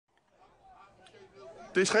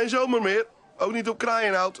Het is geen zomer meer. Ook niet op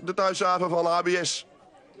Kraaienhout, de thuishaven van HBS.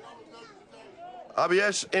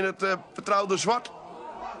 HBS in het vertrouwde zwart.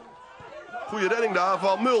 Goede redding daar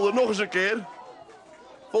van Mulder nog eens een keer.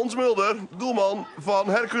 Fons Mulder, doelman van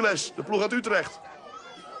Hercules, de ploeg uit Utrecht.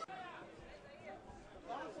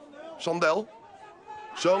 Sandel,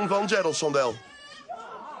 zoon van Gerald Sandel.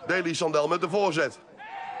 Deli Sandel met de voorzet.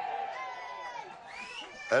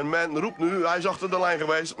 En men roept nu, hij is achter de lijn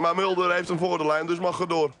geweest, maar Mulder heeft hem voor de lijn, dus mag er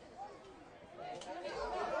door.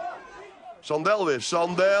 Sandel weer,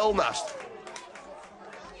 Sandel naast.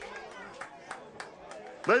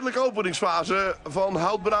 Redelijke openingsfase van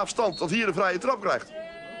Houtbraaf Stand, dat hier de vrije trap krijgt.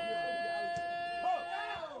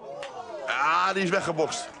 Ja, die is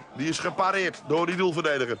weggebokst. Die is gepareerd door die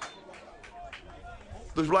doelverdediger.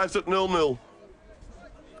 Dus blijft het 0-0.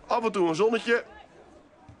 Af en toe een zonnetje.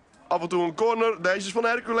 Af en toe een corner. Deze is van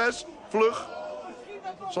Hercules. Vlug.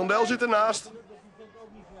 Sandel zit ernaast.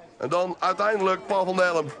 En dan uiteindelijk Paul van der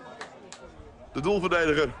Helm. De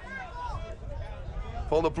doelverdediger.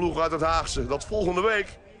 Van de ploeg uit het Haagse. Dat volgende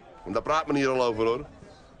week, en daar praat men hier al over hoor,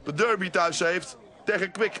 de derby thuis heeft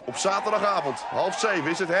tegen Kwik op zaterdagavond. 6:30.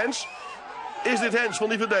 Is het Hens? Is dit Hens van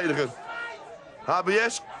die verdediger?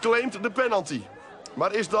 HBS claimt de penalty.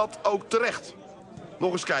 Maar is dat ook terecht?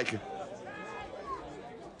 Nog eens kijken.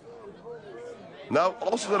 Nou,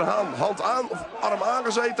 als er een hand aan of arm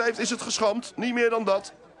aangezeten heeft, is het geschampt. Niet meer dan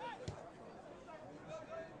dat.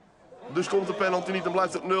 Dus komt de penalty niet, dan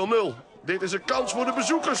blijft het 0-0. Dit is een kans voor de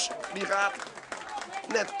bezoekers. Die gaat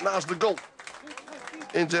net naast de goal.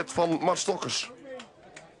 Inzet van Mart Stokkers.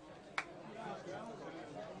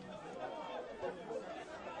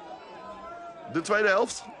 De tweede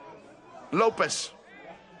helft. Lopez.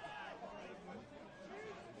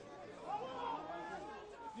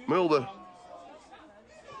 Mulder.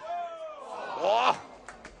 Oh.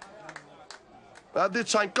 Ja, dit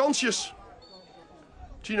zijn kansjes.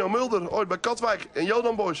 Gino Mulder, ooit bij Katwijk en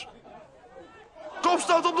Jodan Boys.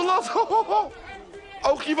 Kopstoot op de lat. Ho, ho, ho.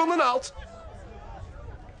 Oogje van de naald.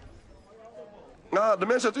 Nou, de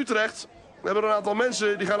mensen uit Utrecht. We hebben een aantal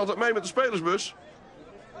mensen die gaan altijd mee met de spelersbus.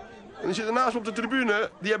 En die zitten naast me op de tribune.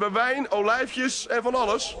 Die hebben wijn, olijfjes en van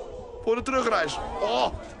alles. Voor de terugreis. Oh.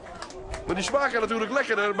 Maar die smaken natuurlijk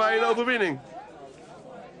lekkerder bij een overwinning.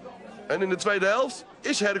 En in de tweede helft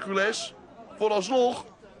is Hercules vooralsnog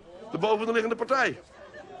de bovenliggende partij.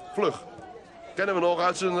 Vlug. Kennen we nog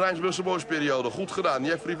uit zijn Rijnsburgse Boys periode. Goed gedaan.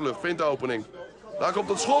 Jeffrey Vlug vindt de opening. Daar komt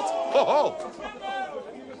het schot. Ho, ho.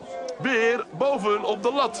 Weer boven op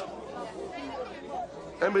de lat.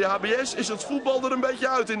 En bij HBS is het voetbal er een beetje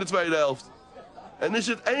uit in de tweede helft. En is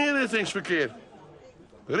het eenrichtingsverkeer.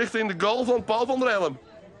 Richting de goal van Paul van der Helm.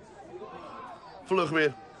 Vlug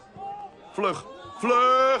weer. Vlug.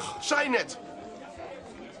 Vlug. Zijn net.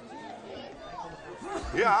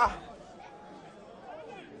 Ja.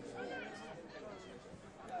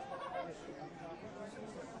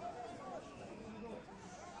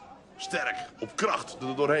 Sterk. Op kracht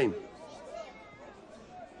er doorheen.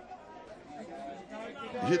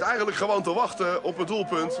 Je zit eigenlijk gewoon te wachten op het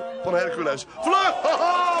doelpunt van Hercules. Vlug!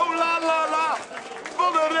 Oh, la la la!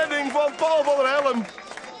 Wat een redding van Paul van der Helm.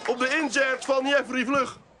 Op de inzet van Jeffrey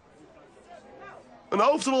Vlug. Een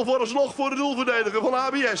hoofdrol vooralsnog voor de doelverdediger van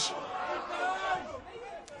HBS.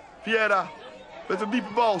 Vieira met een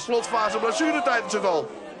diepe bal. Slotfase, blessuretijd is het al.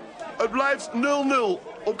 Het blijft 0-0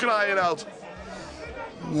 op Kraaienhout.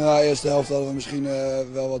 Nou, de eerste helft hadden we misschien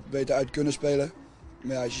wel wat beter uit kunnen spelen.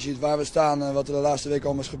 Maar ja, als je ziet waar we staan en wat er de laatste week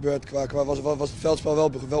allemaal is gebeurd, was het veldspel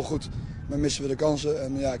wel goed. Maar missen we de kansen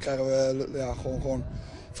en ja, krijgen we gewoon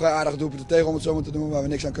vrij aardige doelpunten tegen, om het zo maar te doen, waar we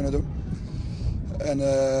niks aan kunnen doen. En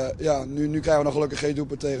ja, nu krijgen we nog gelukkig geen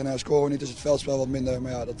doelpunt tegen. Nou, scoren we niet, is het veldspel wat minder.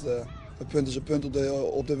 Maar ja, het punt is een punt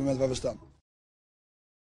op dit moment waar we staan.